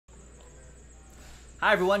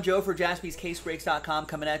Hi everyone, Joe for JaspysCaseBreaks.com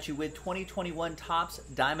coming at you with 2021 Topps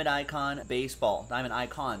Diamond Icon Baseball. Diamond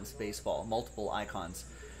Icons Baseball, multiple icons.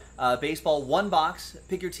 Baseball, one box,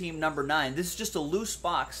 pick your team number 9. This is just a loose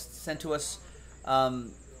box sent to us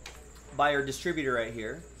by our distributor right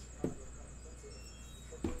here.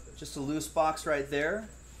 Just a loose box right there.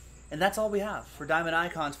 And that's all we have for Diamond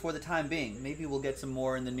Icons for the time being. Maybe we'll get some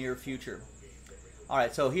more in the near future.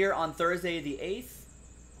 Alright, so here on Thursday the 8th,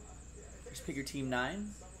 just pick your team 9.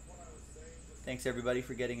 Thanks everybody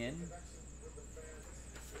for getting in.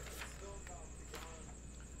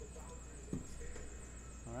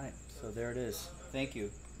 Alright, so there it is. Thank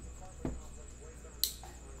you.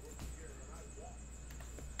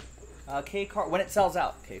 K card when it sells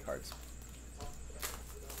out, K cards.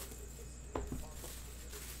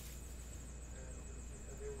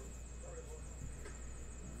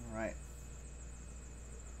 Alright.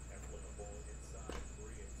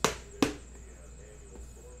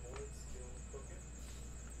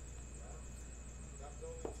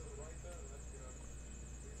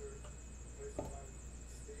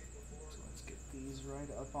 These right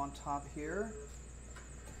up on top here.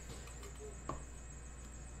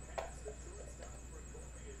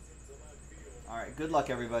 All right, good luck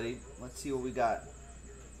everybody. Let's see what we got.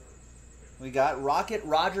 We got Rocket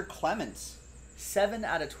Roger Clemens, 7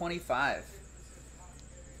 out of 25.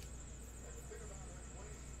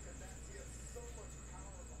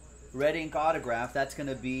 Red ink autograph, that's going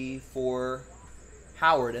to be for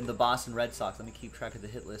Howard and the Boston Red Sox. Let me keep track of the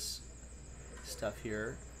hit list stuff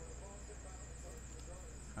here.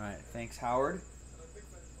 All right, thanks, Howard.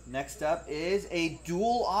 Next up is a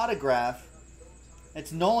dual autograph.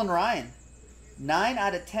 It's Nolan Ryan. 9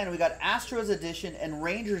 out of 10. We got Astros edition and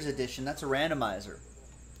Rangers edition. That's a randomizer.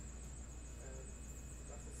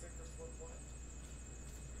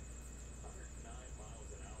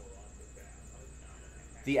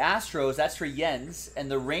 The Astros, that's for Jens, and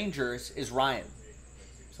the Rangers is Ryan.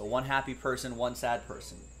 So one happy person, one sad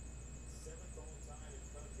person.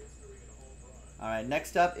 All right,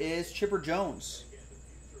 next up is Chipper Jones,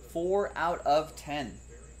 4 out of 10.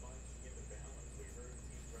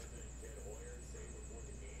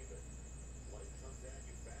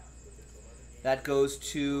 That goes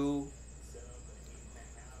to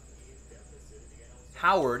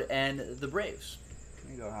Howard and the Braves.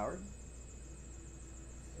 There you go, Howard.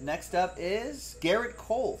 Next up is Garrett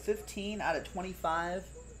Cole, 15 out of 25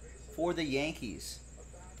 for the Yankees.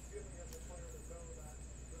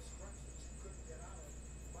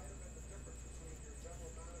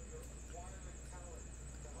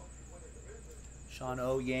 Sean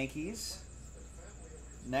O, Yankees.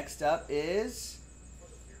 Next up is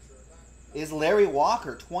Larry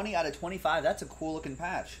Walker, 20 out of 25. That's a cool looking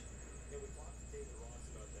patch.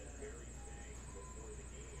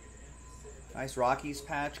 Nice Rockies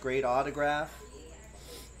patch, great autograph.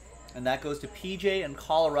 And that goes to PJ in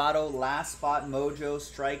Colorado. Last spot mojo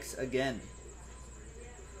strikes again.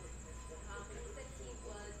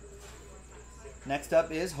 Next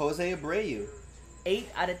up is Jose Abreu, 8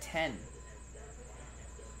 out of 10.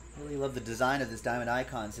 Really love the design of this Diamond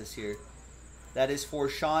Icons this year. That is for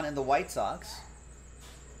Sean and the White Sox.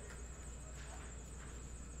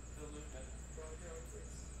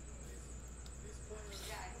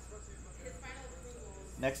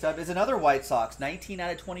 Next up is another White Sox, 19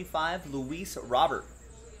 out of 25, Luis Robert.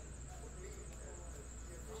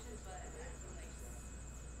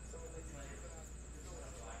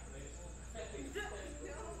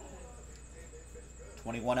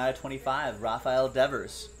 (21 out of 25, Rafael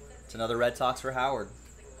Devers. It's another Red Sox for Howard.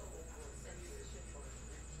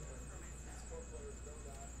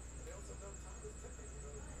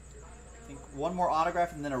 I think one more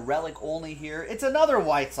autograph and then a relic only here. It's another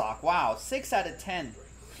White Sox. Wow, 6 out of 10.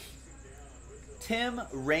 Tim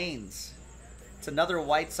Raines. It's another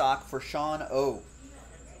White Sox for Sean O.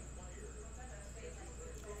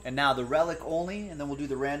 And now the relic only, and then we'll do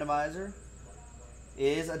the randomizer,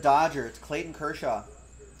 is a Dodger. It's Clayton Kershaw.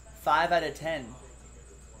 5 out of 10.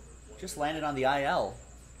 Just landed on the IL.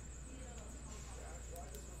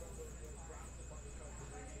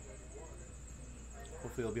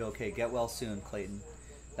 Hopefully he'll be okay. Get well soon, Clayton.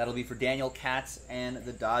 That'll be for Daniel Katz and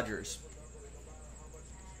the Dodgers.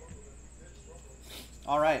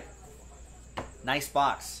 All right. Nice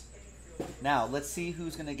box. Now, let's see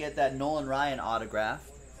who's going to get that Nolan Ryan autograph.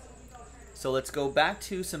 So let's go back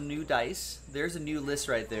to some new dice. There's a new list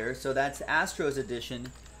right there. So that's Astros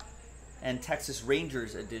edition and Texas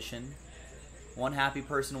Rangers edition. One happy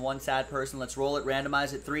person, one sad person. Let's roll it,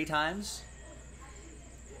 randomize it 3 times.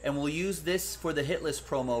 And we'll use this for the hit list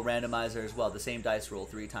promo randomizer as well. The same dice roll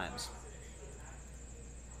 3 times.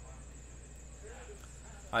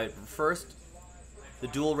 All right, first, the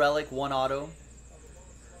dual relic, 1 auto.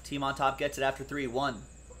 Team on top gets it after 3. 1,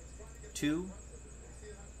 2,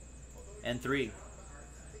 and 3.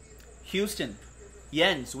 Houston.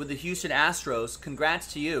 Jens with the Houston Astros.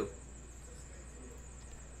 Congrats to you.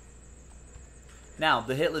 Now,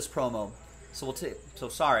 the hitless promo. So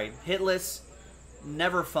sorry. Hitless,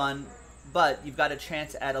 never fun, but you've got a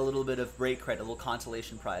chance at a little bit of break credit, a little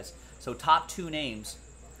consolation prize. So top 2 names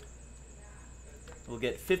will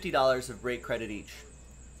get $50 of break credit each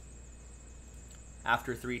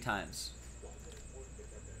after 3 times.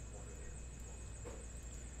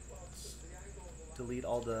 Delete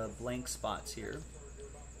all the blank spots here.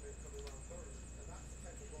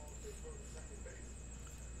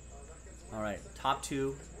 All right, top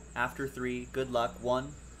 2 after 3. Good luck.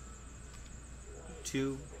 1,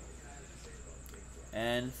 2,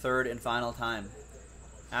 and third and final time.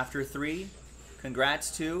 After 3,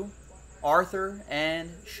 congrats to Arthur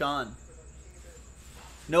and Sean.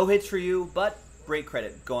 No hits for you, but break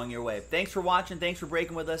credit going your way. Thanks for watching. Thanks for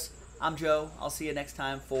breaking with us. I'm Joe. I'll see you next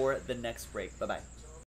time for the next break. Bye-bye.